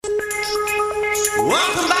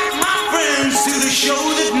Welcome back, my friends, to the show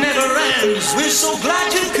that never ends. We're so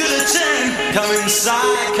glad you could attend. Come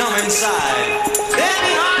inside, come inside. There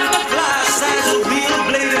behind the glass, there's a real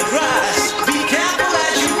blade of grass. Be careful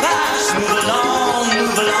as you pass. Move along,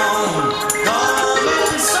 move along. Come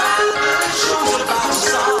inside, the show's about to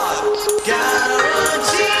start.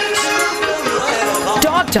 Guaranteed to fill your head along.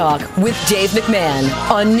 Dog Talk with Dave McMahon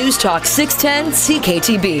on News Talk 610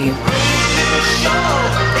 CKTB.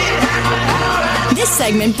 This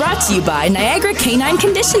segment brought to you by Niagara Canine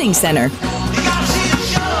Conditioning Center.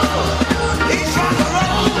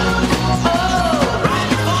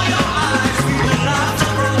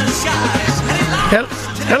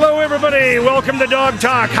 Hello, everybody. Welcome to Dog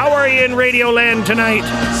Talk. How are you in Radioland tonight?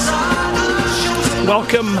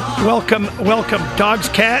 Welcome, welcome, welcome. Dogs,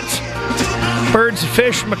 cats, birds,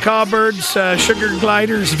 fish, macaw birds, sugar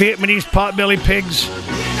gliders, Vietnamese potbelly pigs,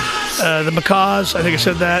 the macaws. I think I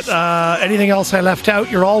said that. Anything else I left out,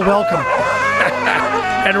 you're all welcome.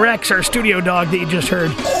 And Rex, our studio dog that you just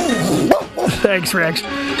heard. Thanks, Rex.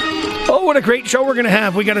 Oh, what a great show we're going to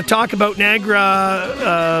have. We got to talk about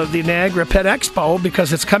Niagara, the Niagara Pet Expo,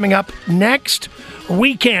 because it's coming up next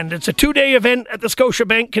weekend. It's a 2-day event at the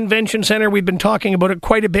Scotiabank Convention Center. We've been talking about it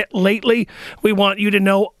quite a bit lately. We want you to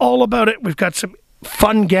know all about it. We've got some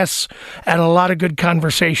fun guests and a lot of good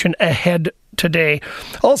conversation ahead today.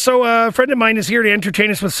 Also, a friend of mine is here to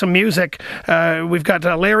entertain us with some music. We've got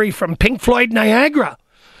Larry from Pink Floyd Niagara.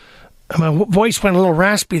 My voice went a little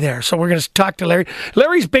raspy there, so we're going to talk to Larry.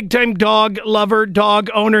 Larry's big-time dog lover, dog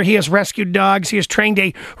owner. He has rescued dogs. He has trained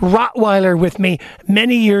a Rottweiler with me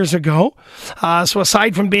many years ago. So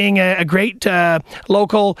aside from being a great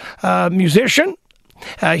local musician,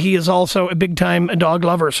 he is also a big-time dog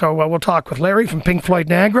lover. So we'll talk with Larry from Pink Floyd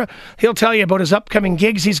Niagara. He'll tell you about his upcoming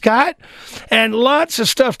gigs he's got and lots of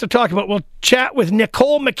stuff to talk about. We'll chat with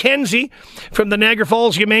Nicole McKenzie from the Niagara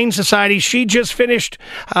Falls Humane Society. She just finished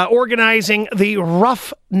organizing the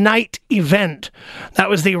Rough Night event. That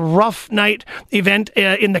was the Rough Night event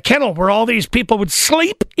in the kennel, where all these people would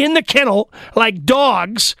sleep in the kennel like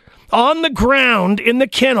dogs on the ground in the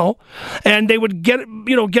kennel, and they would get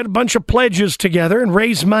a bunch of pledges together and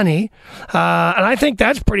raise money. And I think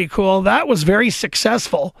that's pretty cool. That was very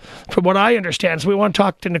successful from what I understand. So we want to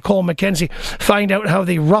talk to Nicole McKenzie, find out how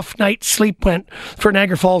the Rough Night sleep went for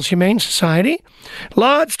Niagara Falls Humane Society.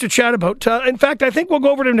 Lots to chat about. In fact, I think we'll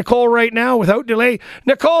go over to Nicole right now without delay.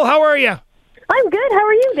 Nicole, how are you? I'm good. How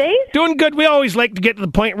are you, Dave? Doing good. We always like to get to the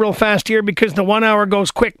point real fast here because the 1 hour goes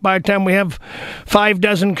quick by the time we have 6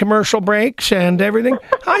 commercial breaks and everything.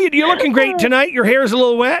 You're looking great tonight. Your hair's a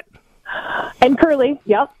little wet. And curly,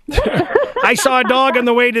 yep. I saw a dog on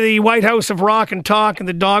the way to the White House of Rock and Talk, and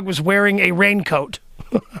the dog was wearing a raincoat.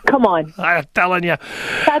 Come on. I'm telling you.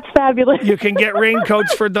 That's fabulous. You can get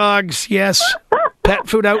raincoats for dogs, yes. Pet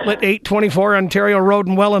Food Outlet, 824 Ontario Road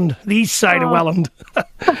in Welland, the east side of Welland.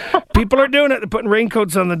 People are doing it. They're putting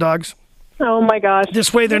raincoats on the dogs. Oh, my gosh.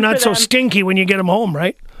 This way they're not so stinky when you get them home,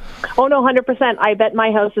 right? Oh, no, 100%. I bet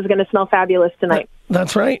my house is going to smell fabulous tonight.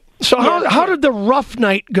 That's right. So how did the Rough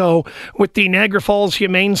Night go with the Niagara Falls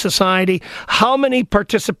Humane Society? How many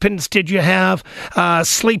participants did you have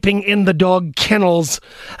sleeping in the dog kennels?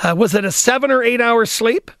 Was it a 7 or 8 hour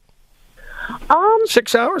sleep?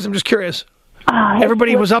 6 hours? I'm just curious.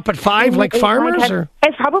 Everybody was up at 5 like farmers? Or?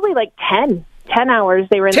 It's probably like 10 hours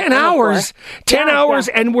they were in 10 the hours? 10 hours,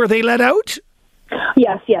 yeah. And were they let out?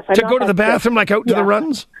 Yes. To go to the bathroom, like out to the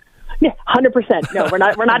runs? Yeah, 100%. No,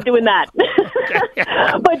 we're not doing that.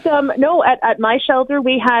 But no, at my shelter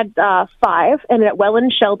we had 5, and at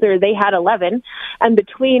Welland Shelter they had 11, and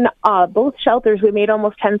between both shelters we made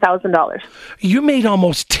almost $10,000. You made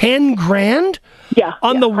almost $10,000? Yeah.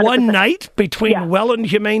 On the 100%. one night between Welland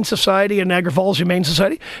Humane Society and Niagara Falls Humane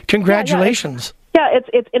Society? Congratulations. Yeah,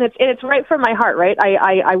 it's right from my heart, right?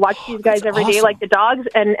 I watch these guys every day like the dogs,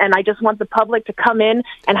 and I just want the public to come in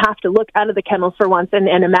and have to look out of the kennels for once and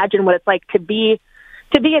imagine what it's like to be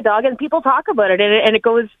a dog. And people talk about it, and it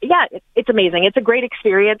goes, it's amazing. It's a great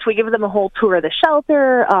experience. We give them a whole tour of the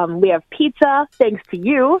shelter. We have pizza, thanks to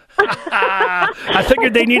you. I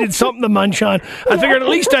figured they needed something to munch on. I figured at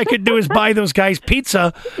least I could do is buy those guys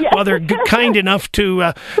pizza while they're kind enough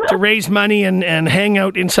to raise money and hang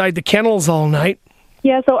out inside the kennels all night.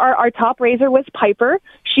 Yeah, so our top raiser was Piper.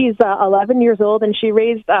 She's 11 years old, and she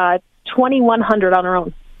raised $2,100 on her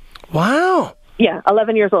own. Wow. Yeah,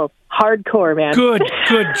 11 years old. Hardcore, man. Good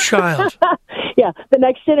child. Yeah, the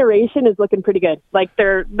next generation is looking pretty good. Like,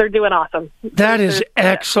 they're doing awesome. That is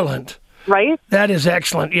excellent. Right? That is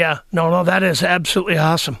excellent, yeah. No, that is absolutely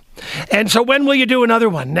awesome. And so when will you do another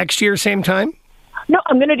one? Next year, same time? No,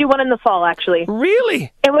 I'm going to do one in the fall, actually.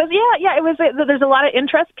 Really? It was, yeah. It was. There's a lot of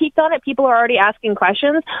interest peaked on it. People are already asking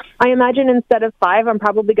questions. I imagine instead of 5, I'm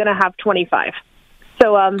probably going to have 25.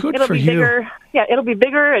 So it'll be bigger. Yeah, it'll be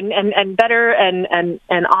bigger and better and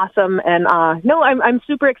awesome. And no, I'm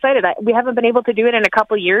super excited. We haven't been able to do it in a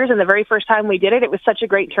couple years, and the very first time we did it, it was such a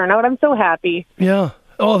great turnout. I'm so happy. Yeah.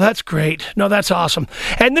 Oh, that's great. No, that's awesome.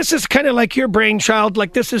 And this is kind of like your brainchild.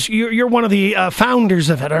 Like this is you're one of the founders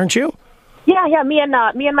of it, aren't you? Yeah. Me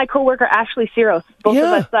and my coworker Ashley Siros, both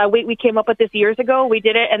of us. We came up with this years ago. We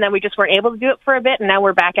did it, and then we just weren't able to do it for a bit, and now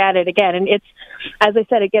we're back at it again. And it's, as I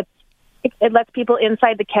said, it lets people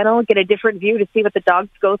inside the kennel get a different view to see what the dogs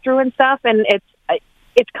go through and stuff, and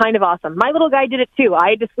it's kind of awesome. My little guy did it too. I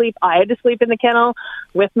had to sleep in the kennel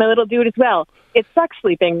with my little dude as well. It sucks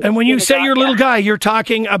sleeping. And when you say your little guy, you're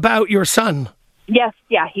talking about your son. Yes,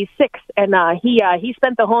 yeah, he's 6, and he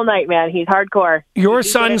spent the whole night, man. He's hardcore. Your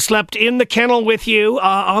son slept in the kennel with you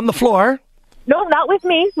on the floor? No, not with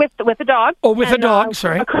me, with the dog. Oh, with the dog,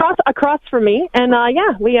 sorry. Across from me, and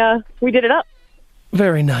we did it up.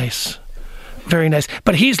 Very nice. Very nice.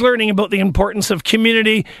 But he's learning about the importance of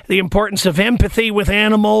community, the importance of empathy with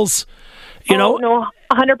animals, you know. No,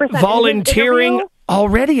 100%. Volunteering.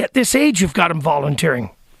 Already at this age, you've got him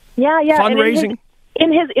volunteering. Yeah. Fundraising.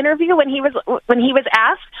 In his interview, when he was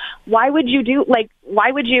asked, why would you do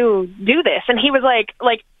this? And he was like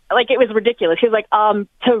it was ridiculous. He was like,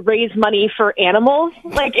 to raise money for animals.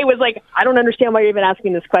 Like, it was like, I don't understand why you're even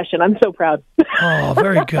asking this question. I'm so proud. Oh,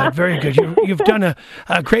 very good. Very good. You've done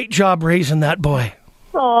a great job raising that boy.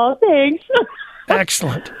 Oh, thanks.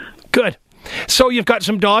 Excellent. Good. So you've got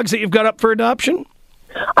some dogs that you've got up for adoption?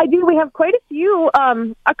 I do. We have quite a few.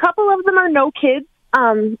 A couple of them are no kids.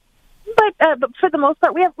 But for the most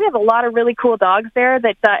part, we have a lot of really cool dogs there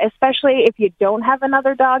that, especially if you don't have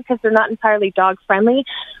another dog, because they're not entirely dog friendly,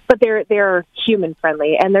 but they're human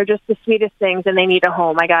friendly, and they're just the sweetest things, and they need a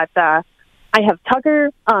home. I have Tugger.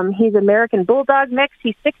 He's American Bulldog mix.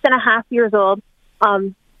 He's 6.5 years old.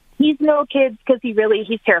 He's no kids because he's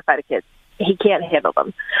terrified of kids. He can't handle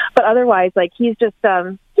them. But otherwise, like, he's just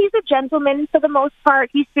he's a gentleman for the most part.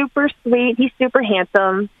 He's super sweet. He's super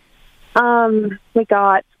handsome. We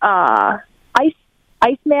got Iceman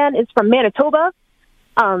is from Manitoba.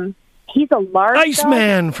 He's a large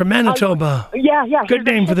Iceman dog. From Manitoba. Yeah. Good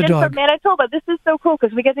name for the dog. From Manitoba. This is so cool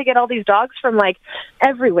because we get to get all these dogs from like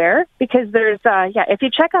everywhere because there's if you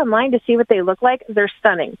check online to see what they look like, they're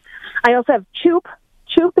stunning. I also have Choop.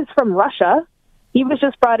 Choop is from Russia. He was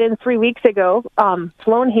just brought in 3 weeks ago,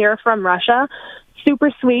 flown here from Russia.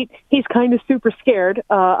 Super sweet. He's kind of super scared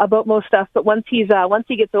about most stuff, but once he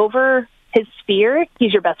gets over his fear,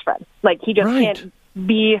 he's your best friend. Like, he just can't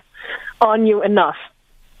be on you enough.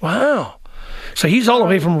 Wow. So he's all the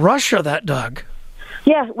way from Russia, that dog.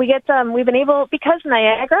 Yeah, we've been able, because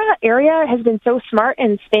Niagara area has been so smart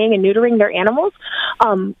in spaying and neutering their animals,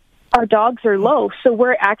 our dogs are low, so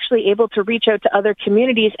we're actually able to reach out to other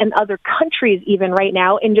communities and other countries even right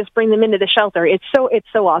now and just bring them into the shelter. It's so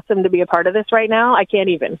awesome to be a part of this right now. I can't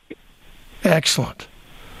even. Excellent.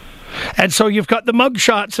 And so you've got the mug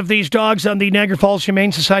shots of these dogs on the Niagara Falls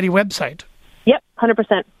Humane Society website. Yep,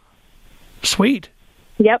 100%. Sweet.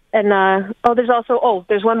 Yep, and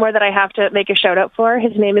there's one more that I have to make a shout out for.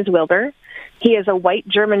 His name is Wilbur. He is a white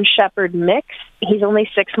German Shepherd mix. He's only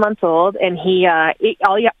 6 months old, and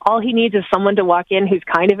all he needs is someone to walk in who's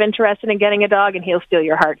kind of interested in getting a dog, and he'll steal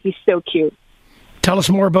your heart. He's so cute. Tell us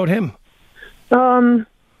more about him.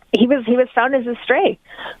 He was found as a stray.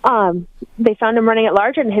 They found him running at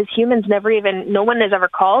large, and his humans no one has ever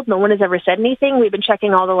called. No one has ever said anything. We've been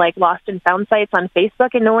checking all the lost and found sites on Facebook,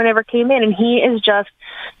 and no one ever came in. And he is just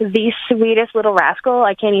the sweetest little rascal.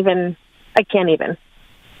 I can't even.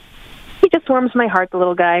 He just warms my heart, the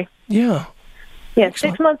little guy. Yeah. Yeah,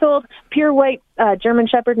 6 months old, pure white German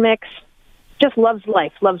Shepherd mix. Just loves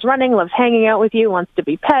life, loves running, loves hanging out with you, wants to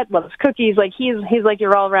be pet, loves cookies. Like, he's like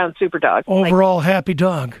your all-around super dog. Overall happy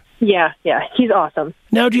dog. Yeah, he's awesome.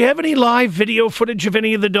 Now, do you have any live video footage of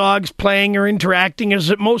any of the dogs playing or interacting?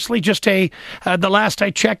 Is it mostly just the last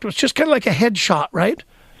I checked, was just kind of like a headshot, right?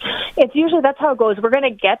 It's usually, that's how it goes. We're going to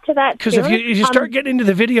get to that because if you start getting into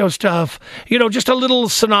the video stuff, just a little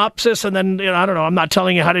synopsis, and then I don't know. I'm not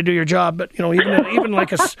telling you how to do your job, but even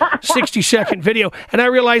like a 60-second video, and I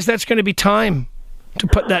realize that's going to be time to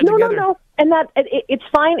put that together. No, and it's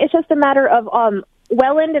fine. It's just a matter of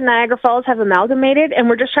Welland and Niagara Falls have amalgamated, and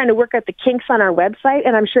we're just trying to work out the kinks on our website,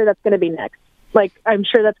 and I'm sure that's going to be next.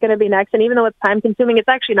 And even though it's time-consuming, it's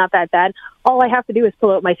actually not that bad. All I have to do is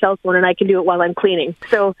pull out my cell phone, and I can do it while I'm cleaning.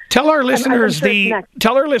 So tell our listeners the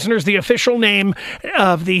official name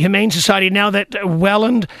of the Humane Society now that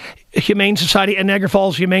Welland Humane Society and Niagara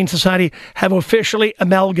Falls Humane Society have officially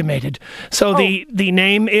amalgamated. So the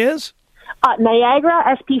name is?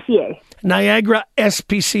 Niagara SPCA. Niagara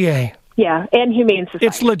SPCA. Yeah, and Humane Society.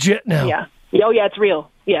 It's legit now. Yeah. Oh, yeah, it's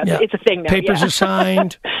real. Yeah, it's a thing now. Papers are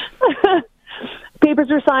signed.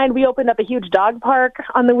 Papers are signed. We opened up a huge dog park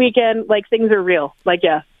on the weekend. Like, things are real. Like,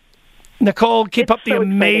 yeah. Nicole, keep up the so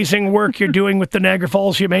amazing work you're doing with the Niagara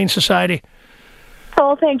Falls Humane Society.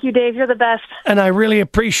 Oh, thank you, Dave. You're the best. And I really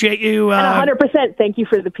appreciate you. And 100% thank you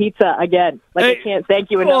for the pizza again. I can't thank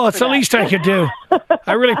you enough. Well, it's the least I could do.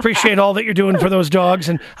 I really appreciate all that you're doing for those dogs.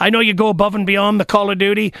 And I know you go above and beyond the Call of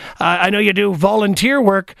Duty. I know you do volunteer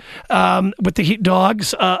work with the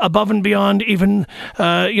dogs, above and beyond even,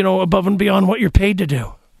 above and beyond what you're paid to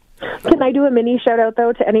do. Can I do a mini shout-out,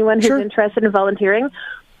 though, to anyone who's interested in volunteering?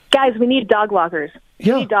 Guys, we need dog walkers.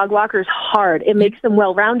 We need dog walkers hard. It makes them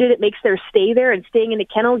well-rounded. It makes their stay there and staying in a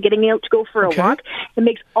kennel, getting out to go for a walk. It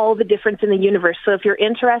makes all the difference in the universe. So if you're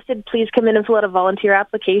interested, please come in and fill out a volunteer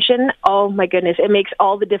application. Oh, my goodness. It makes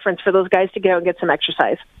all the difference for those guys to get out and get some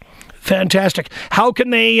exercise. Fantastic. How can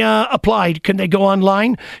they apply? Can they go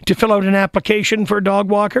online to fill out an application for a dog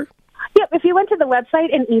walker? Yep, if you went to the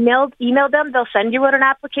website and emailed them, they'll send you out an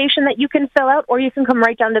application that you can fill out, or you can come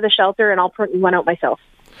right down to the shelter and I'll print one out myself.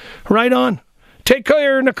 Right on. Take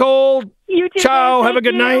care, Nicole. You too. Ciao. Have a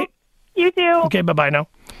good night. You too. Okay, bye-bye now.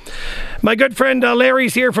 My good friend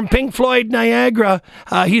Larry's here from Pink Floyd Niagara.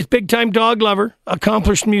 He's big-time dog lover,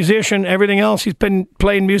 accomplished musician, everything else. He's been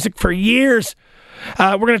playing music for years.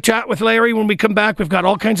 We're going to chat with Larry when we come back. We've got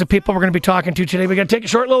all kinds of people we're going to be talking to today. We're going to take a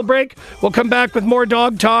short little break. We'll come back with more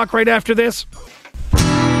dog talk right after this.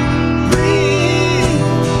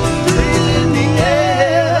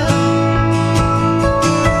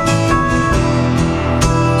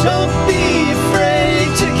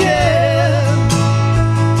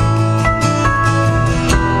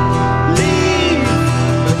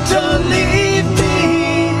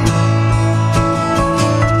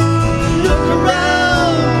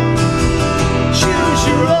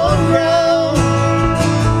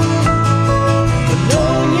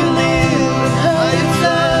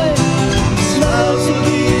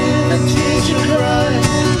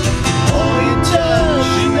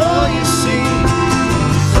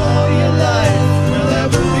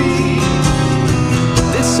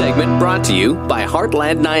 Brought to you by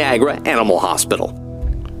Heartland Niagara Animal Hospital.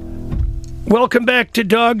 Welcome back to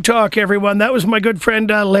Dog Talk, everyone. That was my good friend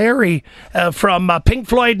Larry from Pink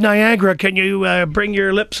Floyd Niagara. Can you bring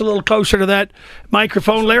your lips a little closer to that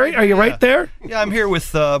microphone, Larry? Are you right there? Yeah, I'm here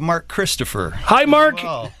with Mark Christopher. Hi, Mark.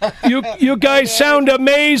 Well. You guys sound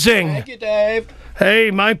amazing. Thank you, Dave.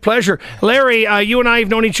 Hey, my pleasure. Larry, you and I have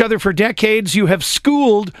known each other for decades. You have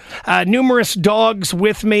schooled numerous dogs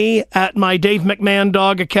with me at my Dave McMahon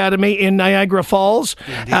Dog Academy in Niagara Falls.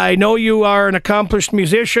 Indeed. I know you are an accomplished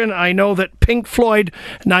musician. I know that Pink Floyd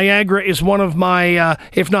Niagara is one of my,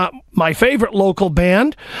 if not my favorite local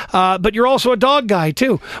band, but you're also a dog guy,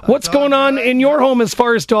 too. What's going on in your home as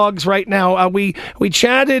far as dogs right now? We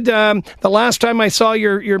chatted the last time I saw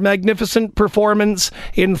your magnificent performance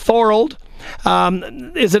in Thorold.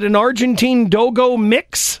 Is it an Argentine Dogo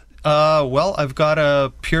mix? Well, I've got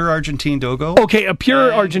a pure Argentine Dogo. Okay, a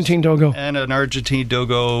pure Argentine Dogo. And an Argentine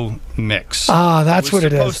Dogo mix. Ah, that's what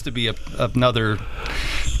it is. It was supposed to be another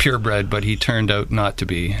purebred, but he turned out not to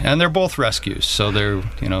be. And they're both rescues, so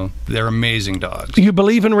they're amazing dogs. You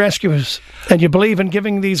believe in rescues, and you believe in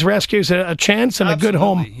giving these rescues a chance and a good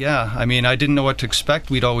home. Yeah, I mean, I didn't know what to expect.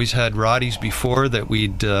 We'd always had Rotties before that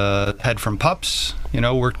we'd had from pups,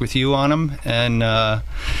 worked with you on them. And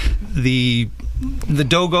the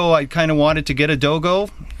Dogo, I kind of wanted to get a Dogo,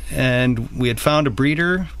 and we had found a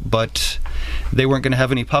breeder, but they weren't going to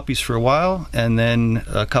have any puppies for a while. And then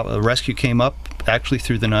a rescue came up, actually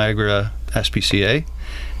through the Niagara SPCA,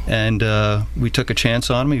 and we took a chance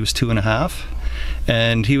on him. He was 2.5,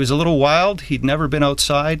 and he was a little wild. He'd never been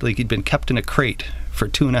outside. Like, he'd been kept in a crate for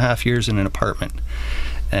 2.5 years in an apartment.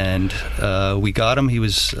 And we got him. He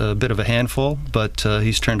was a bit of a handful, but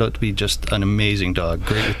he's turned out to be just an amazing dog.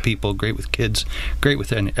 Great with people, great with kids, great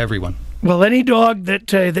with everyone. Well, any dog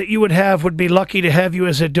that you would have would be lucky to have you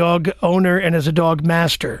as a dog owner and as a dog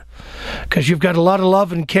master, because you've got a lot of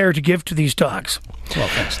love and care to give to these dogs. Well,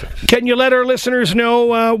 thanks, Dave. Can you let our listeners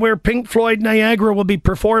know where Pink Floyd Niagara will be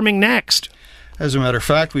performing next? As a matter of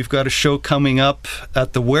fact, we've got a show coming up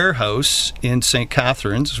at the Warehouse in St.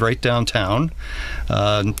 Catharines, right downtown.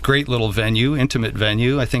 Great little venue, intimate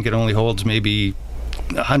venue. I think it only holds maybe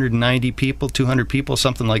 190 people, 200 people,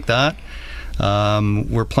 something like that.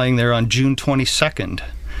 We're playing there on June 22nd.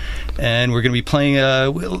 And we're going to be playing,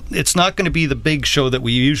 it's not going to be the big show that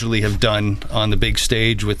we usually have done on the big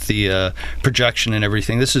stage with the projection and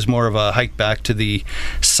everything. This is more of a hike back to the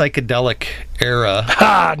psychedelic era.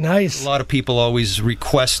 Ah, nice. A lot of people always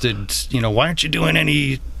requested, why aren't you doing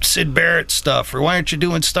any Syd Barrett stuff, or why aren't you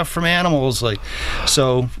doing stuff from animals?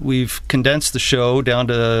 So we've condensed the show down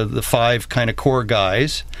to the 5 kind of core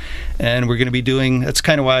guys, and we're going to be doing, that's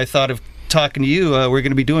kind of why I thought of talking to you. We're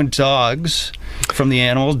going to be doing dogs from the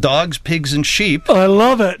animals, dogs, pigs, and sheep. I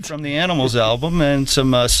love it. From the Animals album, and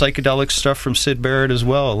some psychedelic stuff from Syd Barrett as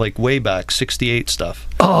well, like way back, 68 stuff.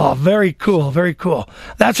 Oh, very cool, very cool.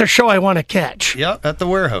 That's a show I want to catch. Yeah, at the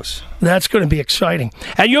warehouse. That's going to be exciting.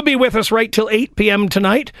 And you'll be with us right till 8 p.m.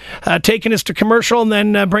 tonight, taking us to commercial and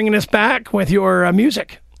then bringing us back with your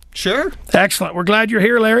music. Sure. Excellent. We're glad you're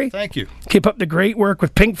here, Larry. Thank you. Keep up the great work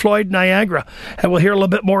with Pink Floyd Niagara, and we'll hear a little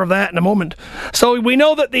bit more of that in a moment. So we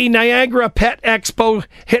know that the Niagara Pet Expo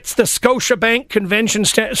hits the Scotiabank Convention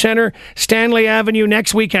Center, Stanley Avenue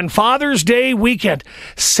next weekend, Father's Day weekend,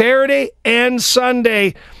 Saturday and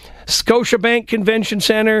Sunday. Scotiabank Convention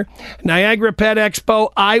Center, Niagara Pet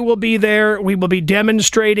Expo. I will be there. We will be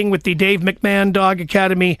demonstrating with the Dave McMahon Dog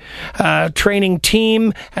Academy training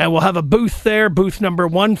team. We'll have a booth there. Booth number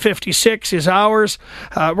 156 is ours.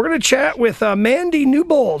 We're going to chat with Mandy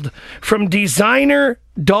Newbold from Designer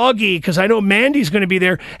Doggy, because I know Mandy's going to be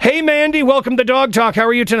there. Hey, Mandy, welcome to Dog Talk. How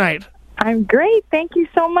are you tonight? I'm great. Thank you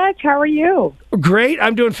so much. How are you? Great.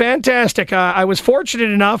 I'm doing fantastic. I was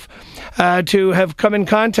fortunate enough to have come in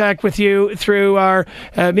contact with you through our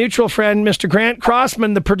mutual friend, Mr. Grant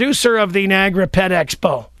Crossman, the producer of the Niagara Pet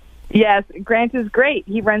Expo. Yes, Grant is great.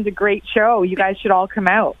 He runs a great show. You guys should all come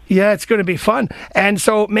out. Yeah, it's going to be fun. And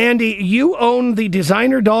so, Mandy, you own the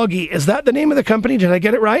Designer Doggy. Is that the name of the company? Did I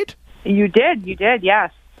get it right? You did,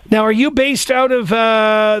 yes. Now, are you based out of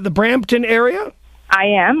the Brampton area? I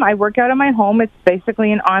am. I work out of my home. It's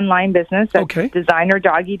basically an online business at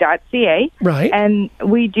designerdoggy.ca. Right. And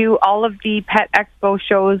we do all of the Pet Expo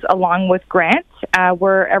shows along with Grant,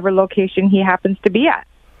 wherever location he happens to be at.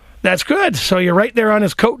 That's good. So you're right there on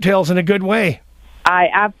his coattails in a good way. I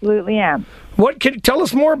absolutely am. Tell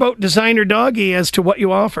us more about Designer Doggy as to what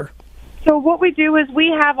you offer. So what we do is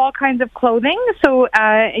we have all kinds of clothing, so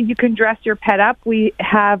you can dress your pet up. We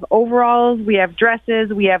have overalls, we have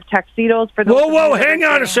dresses, we have tuxedos for those. Whoa, hang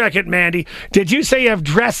on a second, Mandy. Did you say you have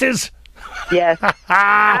dresses? Yes.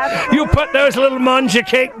 You put those little Munja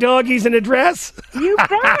Cake doggies in a dress? You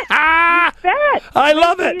bet. I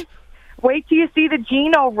love it. Wait till you see the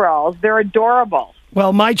jean overalls. They're adorable.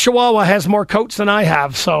 Well, my Chihuahua has more coats than I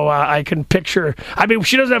have, so I can picture. I mean,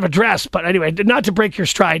 she doesn't have a dress, but anyway, not to break your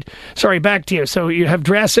stride. Sorry, back to you. So you have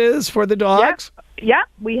dresses for the dogs? Yeah,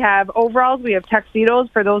 we have overalls. We have tuxedos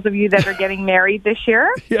for those of you that are getting married this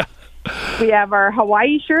year. Yeah. We have our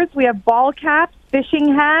Hawaii shirts. We have ball caps,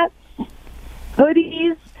 fishing hats,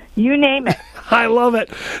 hoodies, you name it. I love it.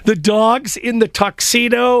 The dogs in the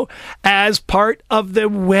tuxedo as part of the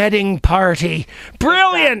wedding party.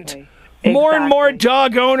 Brilliant. Exactly. More and more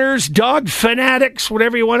dog owners, dog fanatics,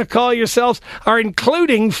 whatever you want to call yourselves, are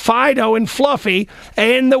including Fido and Fluffy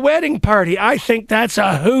in the wedding party. I think that's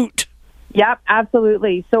a hoot. Yep,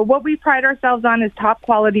 absolutely. So what we pride ourselves on is top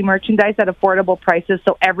quality merchandise at affordable prices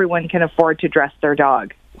so everyone can afford to dress their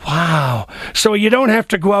dog. Wow. So you don't have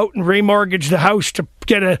to go out and remortgage the house to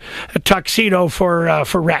get a tuxedo for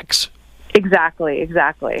Rex. Exactly.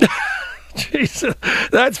 Jesus,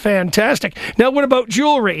 that's fantastic. Now, what about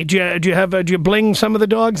jewelry? Do you bling some of the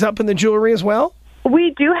dogs up in the jewelry as well?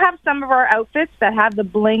 We do have some of our outfits that have the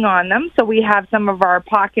bling on them. So we have some of our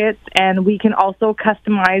pockets, and we can also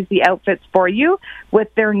customize the outfits for you with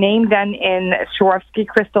their name then in Swarovski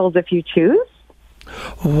crystals if you choose.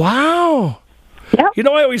 Wow. Yep. You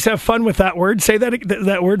know, I always have fun with that word. Say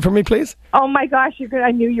that word for me, please. Oh, my gosh.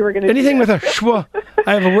 I knew you were going to Anything with a schwa.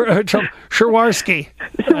 I have a word. Swarovski.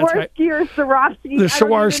 Swarovski or Swarovski. The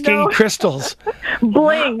Swarovski crystals.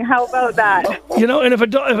 Bling. How about that? You know, and if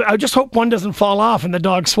I just hope one doesn't fall off and the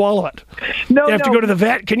dog swallow it. No, you have to go to the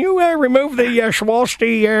vet. Can you remove the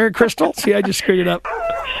Swarovski crystals? Yeah, I just screwed it up.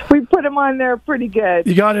 We put them on there pretty good.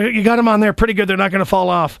 You got them on there pretty good. They're not going to fall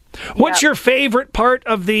off. What's your favorite part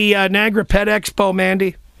of the Niagara Pet Expo,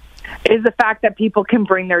 Mandy? Is the fact that people can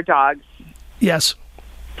bring their dogs. Yes.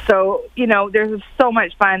 So, there's so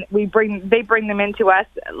much fun. They bring them into us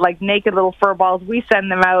like naked little fur balls. We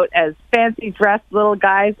send them out as fancy dressed little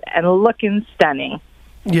guys and looking stunning.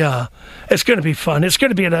 Yeah, it's going to be fun. It's going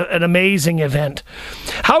to be an amazing event.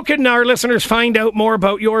 How can our listeners find out more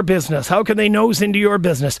about your business? How can they nose into your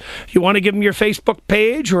business? You want to give them your Facebook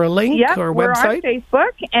page or a link or a website? We're on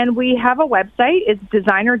Facebook, and we have a website. It's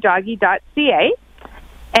designerdoggy.ca.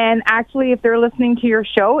 And actually, if they're listening to your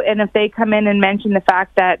show and if they come in and mention the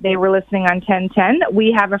fact that they were listening on 1010,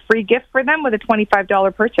 we have a free gift for them with a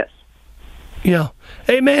 $25 purchase. Yeah.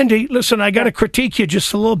 Hey, Mandy, listen, I got to critique you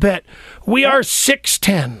just a little bit. We are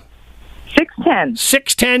 610. 610.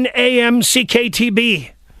 610 AM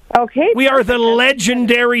CKTB. Okay. We are the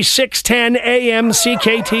legendary 610 AM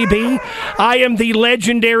CKTB. I am the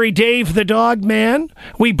legendary Dave the Dog Man.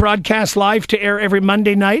 We broadcast live to air every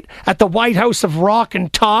Monday night at the White House of Rock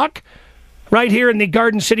and Talk, right here in the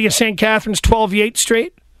Garden City of St. Catharines, 12 Yates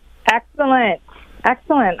Street. Excellent.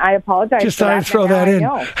 Excellent. I apologize. Just thought I'd throw that in.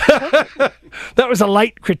 That was a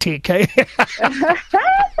light critique, eh?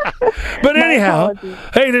 But anyhow,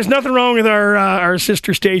 hey, there's nothing wrong with our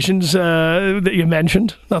sister stations that you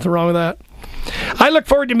mentioned. Nothing wrong with that. I look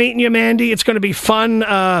forward to meeting you, Mandy. It's going to be fun.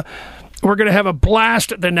 We're going to have a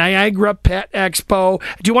blast at the Niagara Pet Expo.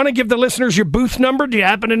 Do you want to give the listeners your booth number? Do you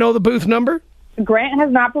happen to know the booth number? Grant has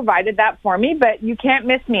not provided that for me, but you can't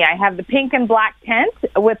miss me. I have the pink and black tent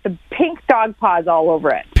with the pink dog paws all over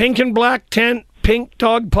it. Pink and black tent, pink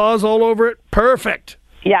dog paws all over it. Perfect.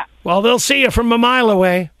 Yeah. Well, they'll see you from a mile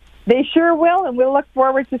away. They sure will, and we'll look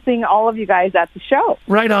forward to seeing all of you guys at the show.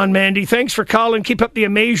 Right on, Mandy. Thanks for calling. Keep up the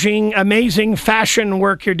amazing fashion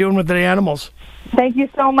work you're doing with the animals. Thank you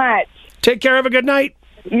so much. Take care. Have a good night.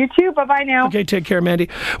 You too. Bye-bye now. Okay, take care, Mandy.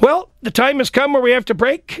 Well, the time has come where we have to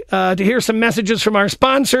break to hear some messages from our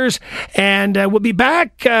sponsors, and we'll be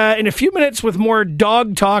back in a few minutes with more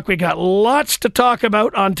dog talk. We got lots to talk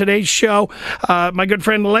about on today's show. My good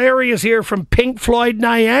friend Larry is here from Pink Floyd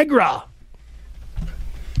Niagara.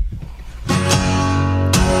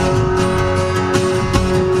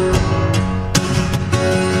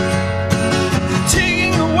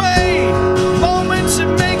 Taking away moments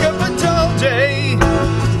that make up a dull day.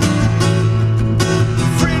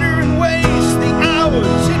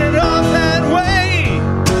 In an offhand way,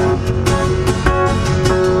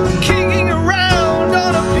 kicking around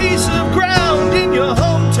on a piece of ground in your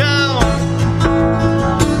hometown,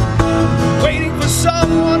 waiting for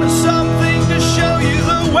someone or something to show you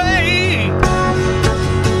the way.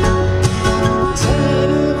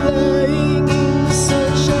 Tired of lying in the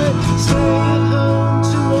sunshine, staying home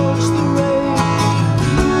to watch the rain.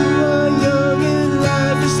 You are young and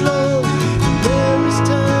life is long, and there is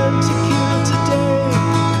time to kill today.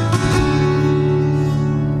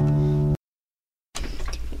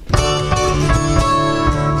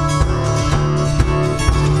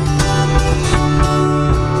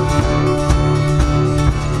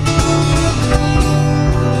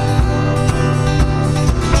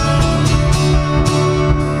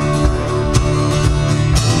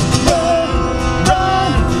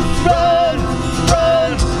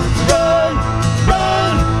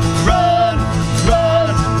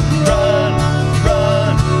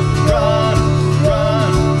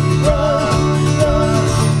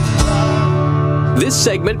 This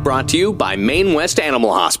segment brought to you by Maine West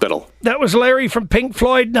Animal Hospital. That was Larry from Pink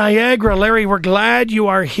Floyd Niagara. Larry, we're glad you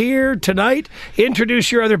are here tonight.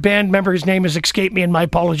 Introduce your other band member. His name has escaped me, and my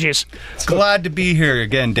apologies. Glad to be here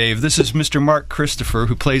again, Dave. This is Mr. Mark Christopher,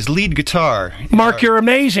 who plays lead guitar. Mark, you're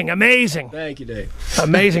amazing. Thank you, Dave.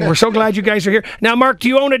 Amazing. We're so glad you guys are here. Now, Mark, do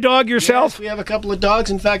you own a dog yourself? Yes, we have a couple of dogs.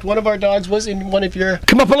 In fact, one of our dogs was in one of your...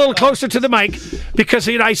 Come up a little closer to the mic, because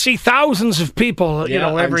I see thousands of people,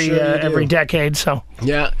 every decade. So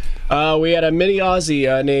yeah, we had a mini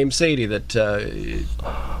Aussie named Sadie that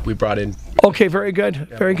we brought in. Okay, very good,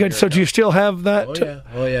 very good. So do you still have that?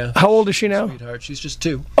 Oh yeah. How old is she now? Sweetheart, she's just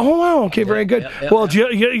 2. Oh wow. Okay, very good. Well,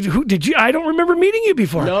 who did you? I don't remember meeting you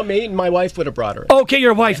before. No, me and my wife would have brought her. Okay,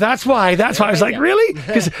 your wife. That's why. I was like, really?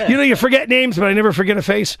 Because you forget names, but I never forget a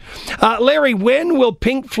face. Larry, when will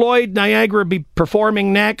Pink Floyd Niagara be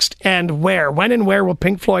performing next, and where? When and where will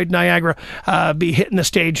Pink Floyd Niagara be hitting the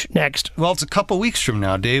stage next? Well, it's a couple weeks from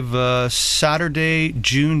now, Dave. Saturday,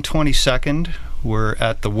 June 22nd, we're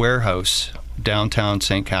at the Warehouse, downtown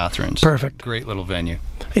St. Catharines. Perfect. Great little venue.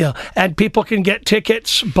 Yeah, and people can get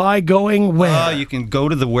tickets by going where? You can go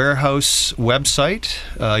to the Warehouse website.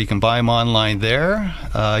 You can buy them online there.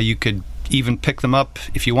 You could even pick them up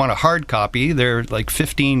if you want a hard copy. They're like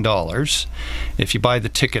 $15. If you buy the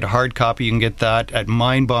ticket, a hard copy, you can get that at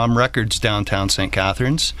Mindbomb Records, downtown St.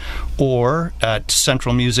 Catharines, or at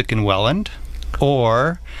Central Music in Welland,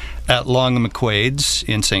 or at Long and McQuaid's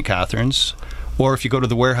in St. Catharines. Or if you go to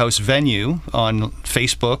the Warehouse venue on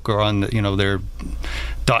Facebook or on their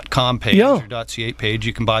 .com page or .ca page,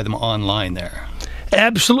 you can buy them online there.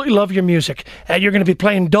 Absolutely love your music. And you're going to be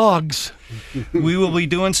playing dogs. we will be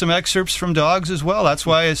doing some excerpts from dogs as well. That's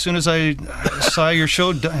why as soon as I saw your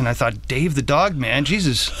show, and I thought, Dave the Dog Man,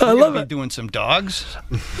 Jesus, I love it. Doing some dogs,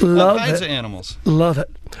 love all kinds it. of animals. Love it.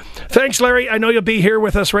 Thanks, Larry. I know you'll be here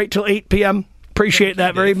with us right till 8 p.m. Appreciate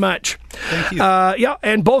that very much. Thank you. Yeah,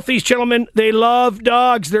 and both these gentlemen, they love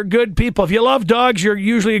dogs. They're good people. If you love dogs, you're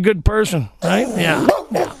usually a good person, right? Yeah.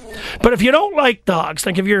 But if you don't like dogs,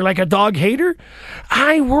 like if you're like a dog hater,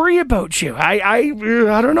 I worry about you. I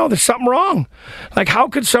don't know. There's something wrong. Like, how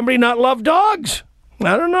could somebody not love dogs?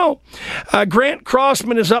 I don't know. Grant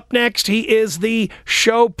Crossman is up next. He is the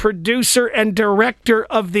show producer and director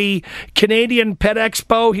of the Canadian Pet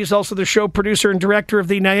Expo. He's also the show producer and director of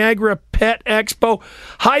the Niagara Pet Expo.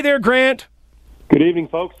 Hi there, Grant. Good evening,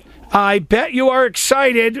 folks. I bet you are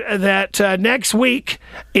excited that next week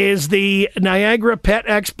is the Niagara Pet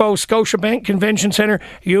Expo, Scotiabank Convention Center.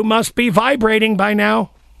 You must be vibrating by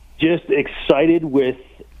now. Just excited with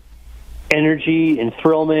energy,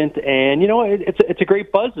 enthrillment, and it's a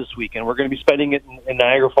great buzz this weekend. We're going to be spending it in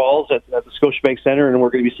Niagara Falls at the Scotiabank Center, and we're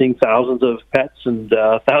going to be seeing thousands of pets and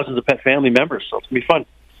thousands of pet family members. So it's going to be fun.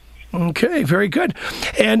 Okay, very good.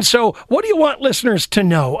 And so what do you want listeners to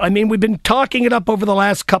know? I mean, we've been talking it up over the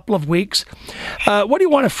last couple of weeks. What do you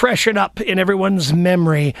want to freshen up in everyone's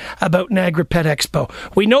memory about Niagara Pet Expo?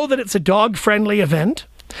 We know that it's a dog-friendly event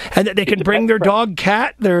and that they can bring their dog,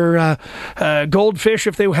 cat, their goldfish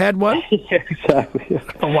if they had one. Yeah, exactly.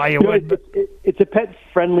 Why you would. It's a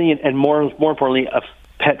pet-friendly and more importantly, a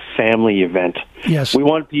pet family event. Yes. We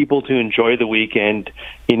want people to enjoy the weekend,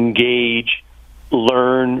 engage,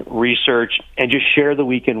 learn, research, and just share the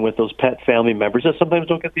weekend with those pet family members that sometimes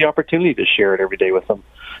don't get the opportunity to share it every day with them.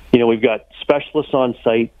 We've got specialists on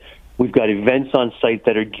site. We've got events on site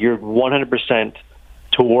that are geared 100%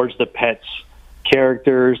 towards the pets'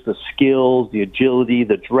 characters, the skills, the agility,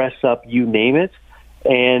 the dress up, you name it.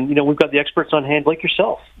 And, we've got the experts on hand like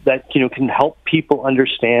yourself that, can help people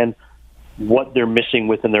understand what they're missing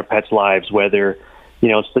within their pets' lives, whether,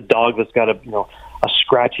 it's the dog that's got a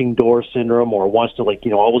scratching door syndrome or wants to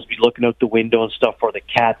always be looking out the window and stuff, or the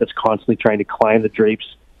cat that's constantly trying to climb the drapes.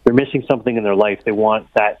 They're missing something in their life. They want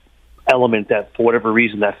that element that for whatever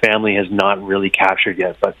reason that family has not really captured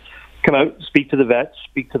yet. But come out, speak to the vets,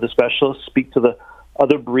 speak to the specialists, speak to the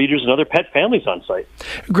other breeders and other pet families on site.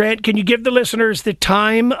 Grant, can you give the listeners the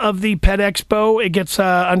time of the Pet Expo? It gets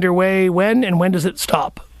underway when, and when does it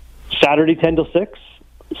stop? Saturday 10 to 6.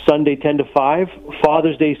 Sunday 10 to 5,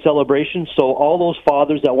 Father's Day celebration. So all those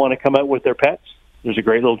fathers that want to come out with their pets, there's a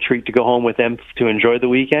great little treat to go home with them to enjoy the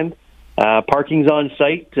weekend. Parking's on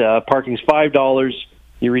site. Parking's $5.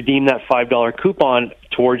 You redeem that $5 coupon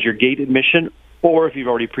towards your gate admission, or if you've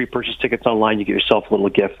already pre-purchased tickets online, you get yourself a little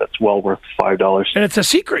gift that's well worth $5. And it's a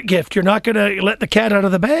secret gift. You're not going to let the cat out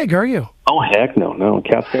of the bag, are you? Oh, heck no. No,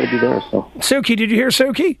 cat's got to be there. So. Suki, did you hear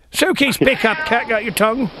Suki? Suki, speak up. Cat got your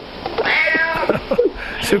tongue.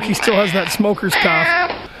 Suki still has that smoker's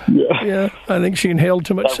cough. Yeah, I think she inhaled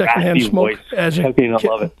too much secondhand smoke. How can you not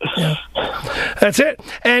love it? Yeah. That's it.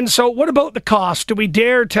 And so what about the cost? Do we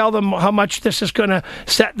dare tell them how much this is going to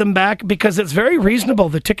set them back? Because it's very reasonable,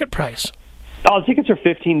 the ticket price. The tickets are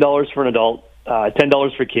 $15 for an adult,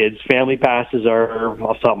 $10 for kids. Family passes are,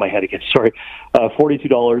 off the top of my head again, sorry,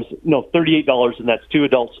 $42. No, $38, and that's 2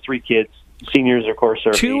 adults, 3 kids. Seniors, of course,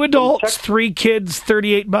 are 2 adults, 3 kids,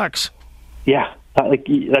 $38. Yeah,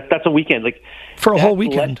 that's a weekend. For a whole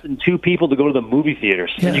weekend. Less than 2 people to go to the movie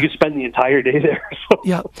theaters. Yeah. And you could spend the entire day there. So.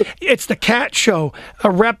 Yeah. It's the cat show, a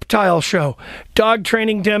reptile show, dog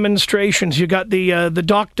training demonstrations. You got the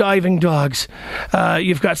dock diving dogs.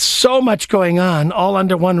 You've got so much going on all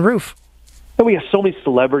under one roof. And we have so many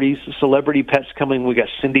celebrity pets coming. We got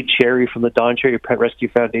Cindy Cherry from the Don Cherry Pet Rescue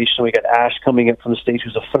Foundation. We got Ash coming in from the States,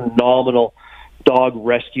 who's a phenomenal dog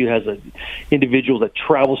rescue, has an individual that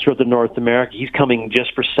travels throughout the North America. He's coming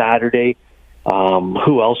just for Saturday.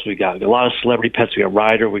 Who else we got? A lot of celebrity pets. We got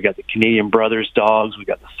Ryder. We got the Canadian Brothers dogs. We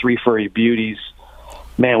got the 3 Furry Beauties.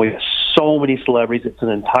 Man, we have so many celebrities. It's an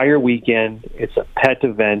entire weekend. It's a pet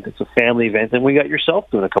event. It's a family event. And we got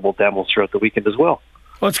yourself doing a couple of demos throughout the weekend as well.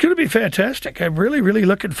 Well, it's going to be fantastic. I'm really, really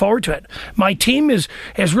looking forward to it. My team is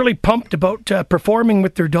really pumped about performing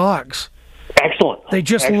with their dogs. Excellent. They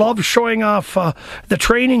just love showing off the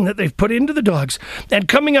training that they've put into the dogs. And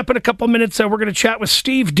coming up in a couple of minutes, we're going to chat with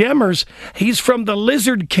Steve Demers. He's from the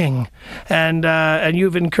Lizard King, and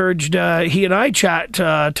you've encouraged he and I chat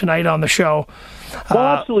tonight on the show. Well,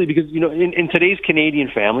 absolutely, because in today's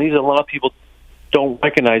Canadian families, a lot of people don't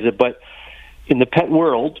recognize it, but in the pet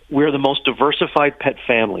world, we're the most diversified pet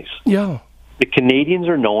families. Yeah. The Canadians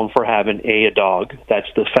are known for having a dog. That's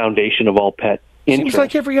the foundation of all pet interest. Seems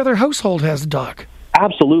like every other household has a dog.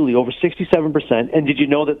 Absolutely, over 67%. And did you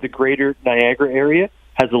know that the greater Niagara area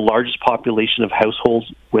has the largest population of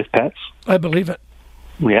households with pets? I believe it.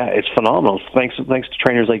 Yeah, it's phenomenal. Thanks to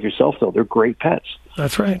trainers like yourself, though. They're great pets.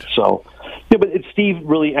 That's right. So, yeah, but Steve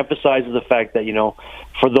really emphasizes the fact that,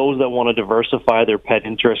 for those that want to diversify their pet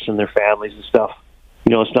interests and their families and stuff,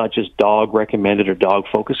 it's not just dog recommended or dog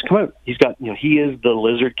focused. Come out. He's got, he is the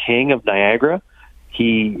Lizard King of Niagara.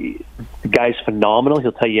 The guy's phenomenal.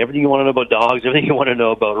 He'll tell you everything you want to know about dogs, everything you want to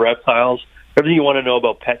know about reptiles, everything you want to know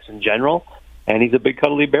about pets in general. And he's a big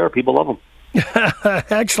cuddly bear. People love him.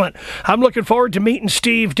 Excellent. I'm looking forward to meeting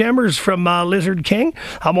Steve Demers from Lizard King.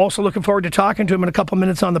 I'm also looking forward to talking to him in a couple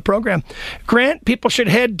minutes on the program. Grant, people should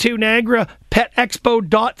head to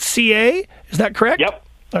NiagaraPetExpo.ca. Is that correct? Yep.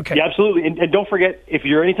 Okay. Yeah, absolutely. And don't forget, if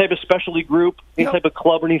you're any type of specialty group, any type of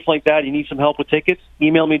club or anything like that, you need some help with tickets,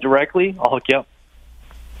 email me directly. I'll hook you up.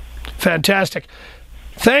 Fantastic.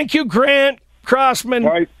 Thank you, Grant Crossman.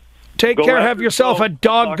 All right. Take care. Have yourself a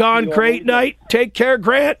doggone great night. Take care,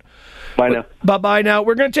 Grant. Bye now. Bye-bye now.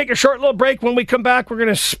 We're going to take a short little break. When we come back, we're going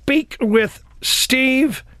to speak with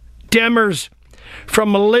Steve Demers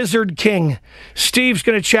from Lizard King. Steve's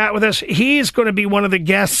going to chat with us. He's going to be one of the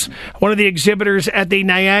guests, one of the exhibitors at the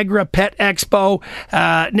Niagara Pet Expo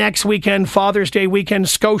next weekend, Father's Day weekend,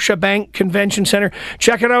 Scotiabank Convention Center.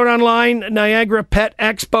 Check it out online,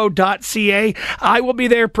 NiagaraPetExpo.ca. I will be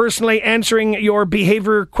there personally answering your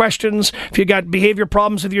behavior questions. If you got behavior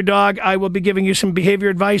problems with your dog, I will be giving you some behavior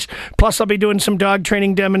advice. Plus, I'll be doing some dog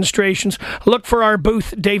training demonstrations. Look for our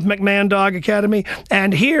booth, Dave McMahon Dog Academy.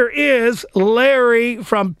 And here is Larry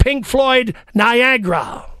from Pink Floyd,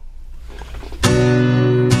 Niagara.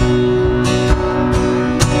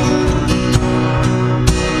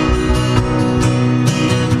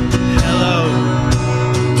 Hello.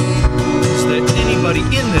 Is there anybody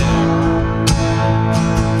in there?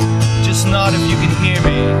 Just nod if you can hear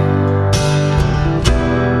me.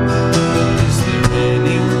 Is there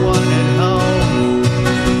anyone at home?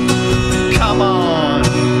 Come on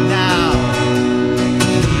now.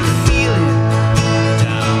 You feel it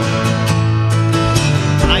down.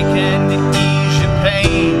 I can ease your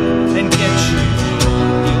pain and get you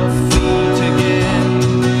on your feet again.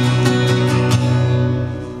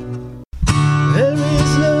 There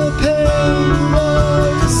is no pain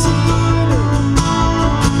nor deceit.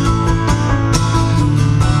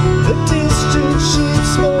 The distant ship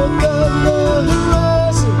smoke on the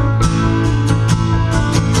horizon.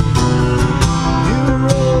 You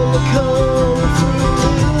roll the calm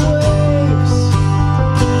through the waves.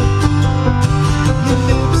 Your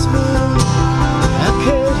lips move, I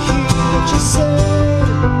can't hear what you say.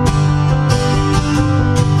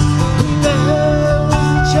 When I was a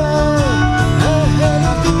child, I had a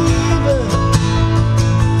fever.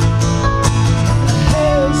 My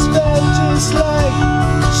hands felt just like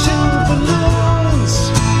two balloons.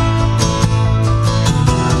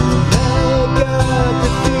 Now I got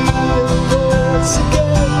the feeling once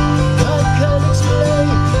again. I can't explain,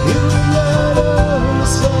 you will not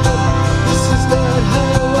understand. This is not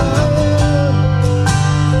how I am.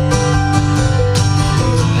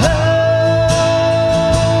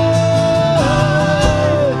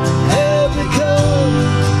 I have become.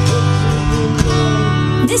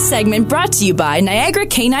 This segment brought to you by Niagara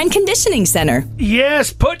Canine Conditioning Center.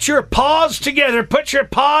 Yes, put your paws together. Put your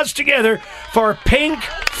paws together for Pink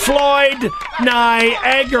Floyd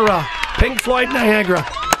Niagara. Pink Floyd Niagara.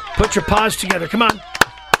 Put your paws together. Come on.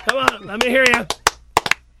 Come on. Let me hear you.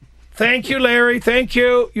 Thank you, Larry. Thank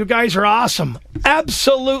you. You guys are awesome.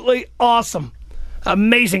 Absolutely awesome.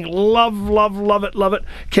 Amazing. Love, love, love it, love it.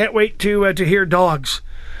 Can't wait to hear dogs.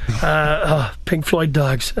 Pink Floyd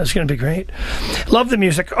dogs. That's going to be great. Love the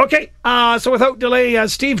music. Okay, so without delay,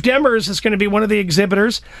 Steve Demers is going to be one of the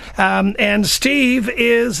exhibitors. And Steve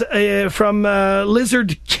is from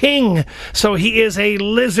Lizard King. So he is a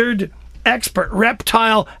lizard expert,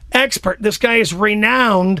 reptile expert. This guy is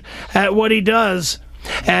renowned at what he does.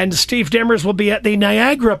 And Steve Demers will be at the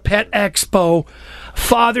Niagara Pet Expo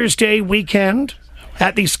Father's Day weekend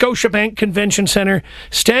at the Scotiabank Convention Center,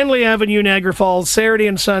 Stanley Avenue, Niagara Falls, Saturday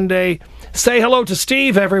and Sunday. Say hello to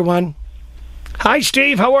Steve, everyone. Hi,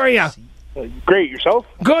 Steve. How are you? Great. Yourself?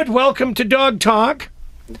 Good. Welcome to Dog Talk.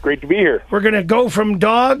 Great to be here. We're going to go from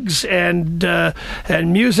dogs and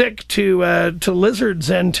music to lizards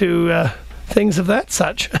and to things of that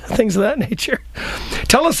such, things of that nature.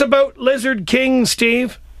 Tell us about Lizard King,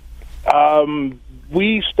 Steve.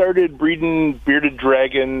 We started breeding bearded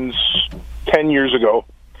dragons 10 years ago,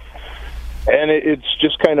 and it's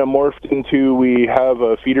just kind of morphed into, we have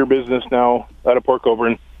a feeder business now out of Port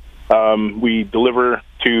Colborne. We deliver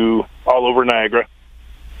to all over Niagara.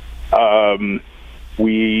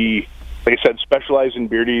 We, like I said, specialize in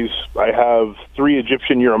beardies. I have 3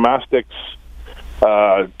 Egyptian Uromastics,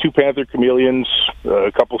 2 panther chameleons,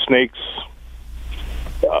 a couple snakes.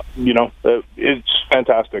 It's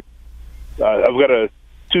fantastic. I've got a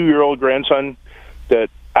 2-year-old grandson that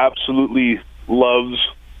absolutely loves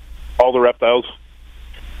all the reptiles,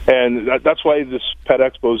 and that's why this Pet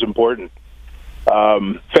Expo is important.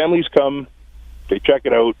 Families come, they check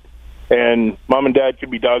it out, and mom and dad could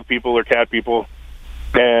be dog people or cat people,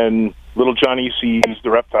 and little Johnny sees the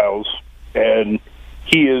reptiles, and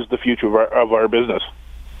he is the future of our business.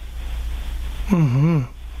 Mm-hmm.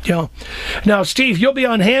 Yeah. Now, Steve, you'll be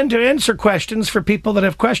on hand to answer questions for people that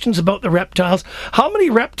have questions about the reptiles. How many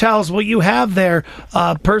reptiles will you have there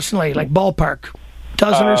personally, like ballpark?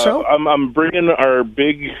 Dozen or so? I'm bringing our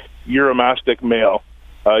big Uromastic male.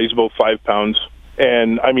 He's about 5 pounds.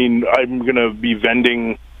 And, I'm going to be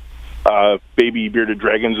vending baby bearded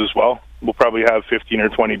dragons as well. We'll probably have 15 or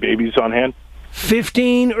 20 babies on hand.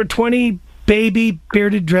 15 or 20 baby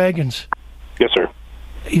bearded dragons? Yes, sir.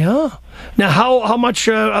 Yeah. Now, how much?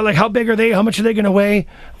 How big are they? How much are they going to weigh?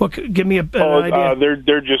 Give me an idea.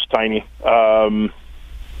 They're just tiny.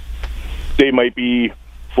 They might be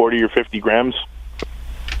 40 or 50 grams.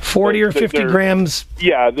 40 or 50 grams.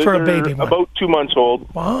 Yeah, for a baby one. About 2 months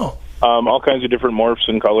old. Wow. All kinds of different morphs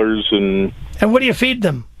and colors and. And what do you feed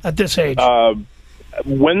them at this age?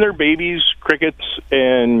 When they're babies, crickets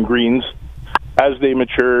and greens. As they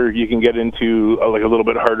mature, you can get into a little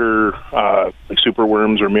bit harder, like super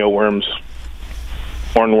worms or mealworms,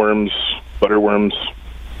 hornworms, butterworms.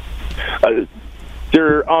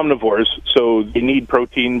 They're omnivores, so they need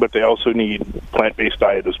protein, but they also need plant-based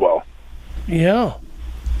diet as well. Yeah.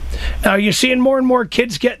 Now, are you seeing more and more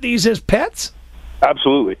kids get these as pets?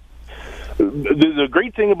 Absolutely. The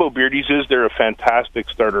great thing about beardies is they're a fantastic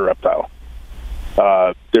starter reptile.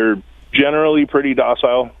 They're generally pretty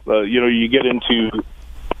docile. You get into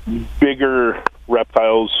bigger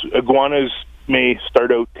reptiles. Iguanas may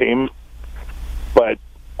start out tame, but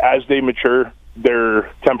as they mature,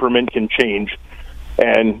 their temperament can change.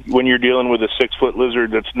 And when you're dealing with a 6-foot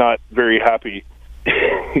lizard that's not very happy,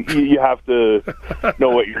 you have to know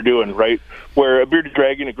what you're doing, right? Where a bearded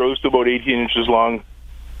dragon, it grows to about 18 inches long,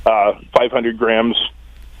 500 grams.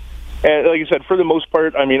 And like I said, for the most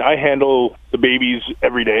part, I handle the babies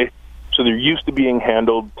every day. So they're used to being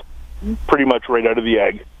handled pretty much right out of the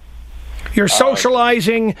egg. You're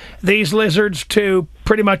socializing these lizards to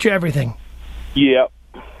pretty much everything. Yeah.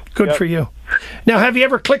 Good for you. Now, have you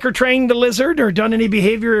ever clicker trained the lizard or done any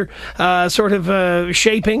behavior,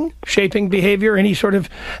 shaping behavior, any sort of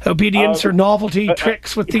obedience or novelty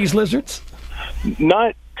tricks with these lizards?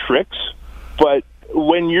 Not tricks, but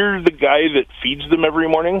when you're the guy that feeds them every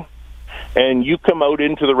morning and you come out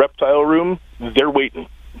into the reptile room, they're waiting.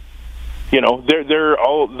 They're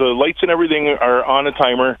all, the lights and everything are on a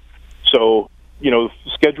timer. So,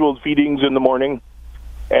 scheduled feedings in the morning,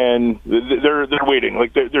 and they're waiting.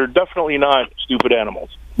 Like they're definitely not stupid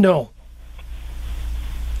animals. No.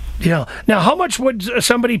 Yeah. Now, how much would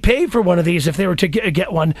somebody pay for one of these if they were to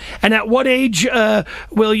get one? And at what age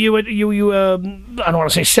will you I don't want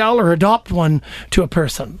to say sell or adopt one to a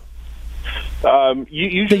person?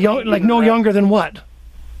 Usually younger than what?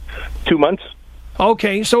 2 months.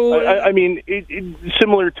 Okay, so it's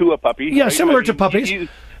similar to a puppy. Yeah, right? Similar to puppies.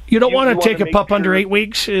 You don't want to take a pup under 8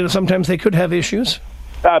 weeks. Sometimes they could have issues.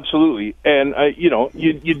 Absolutely, and you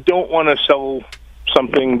don't want to sell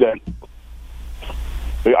something that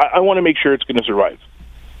I want to make sure it's going to survive.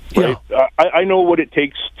 Right? Yeah. I know what it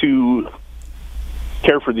takes to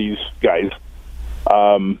care for these guys.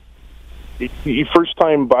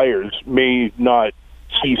 First-time buyers may not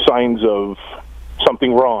see signs of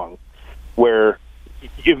something wrong, where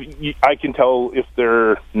I can tell if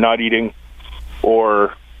they're not eating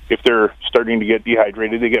or if they're starting to get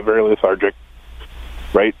dehydrated. They get very lethargic,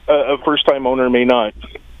 right? A first-time owner may not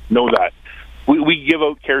know that. We give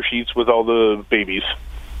out care sheets with all the babies.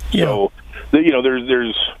 Yeah. So,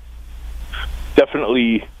 there's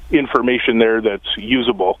definitely information there that's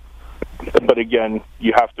usable. But again,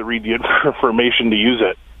 you have to read the information to use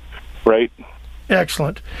it, right?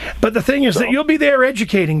 Excellent. But the thing is that you'll be there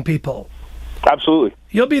educating people. Absolutely.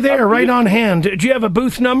 You'll be there right on hand. Do you have a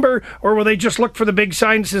booth number, or will they just look for the big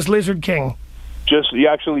sign that says Lizard King? You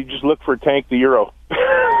actually just look for Tank the Euro.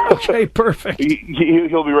 Okay, perfect.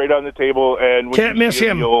 He'll be right on the table, and when can't miss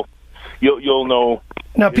him. You'll know.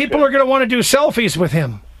 Now, people are going to want to do selfies with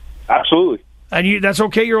him. Absolutely. And that's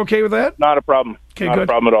okay? You're okay with that? Not a problem. Okay, Not good. a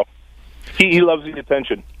problem at all. He loves the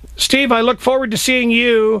attention. Steve, I look forward to seeing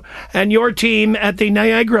you and your team at the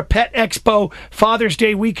Niagara Pet Expo Father's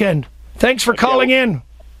Day weekend. Thanks for calling in.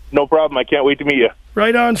 No problem. I can't wait to meet you.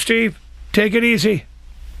 Right on, Steve. Take it easy.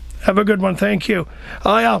 Have a good one. Thank you.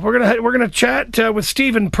 Oh yeah, we're gonna chat with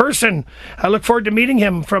Steve in person. I look forward to meeting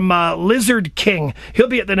him from Lizard King. He'll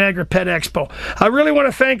be at the Niagara Pet Expo. I really want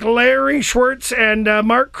to thank Larry Schwartz and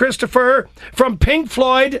Mark Christopher from Pink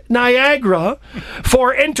Floyd Niagara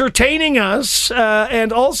for entertaining us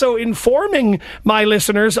and also informing my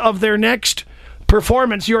listeners of their next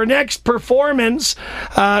performance. Your next performance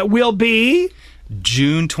will be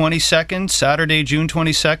June 22nd, Saturday, June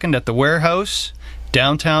 22nd at the Warehouse,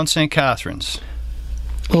 downtown St. Catharines.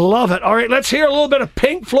 Love it. All right, let's hear a little bit of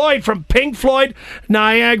Pink Floyd from Pink Floyd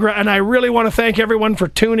Niagara. And I really want to thank everyone for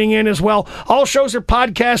tuning in as well. All shows are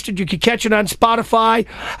podcasted. You can catch it on Spotify,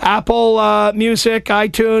 Apple Music,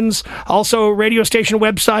 iTunes, also radio station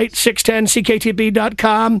website,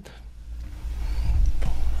 610cktb.com.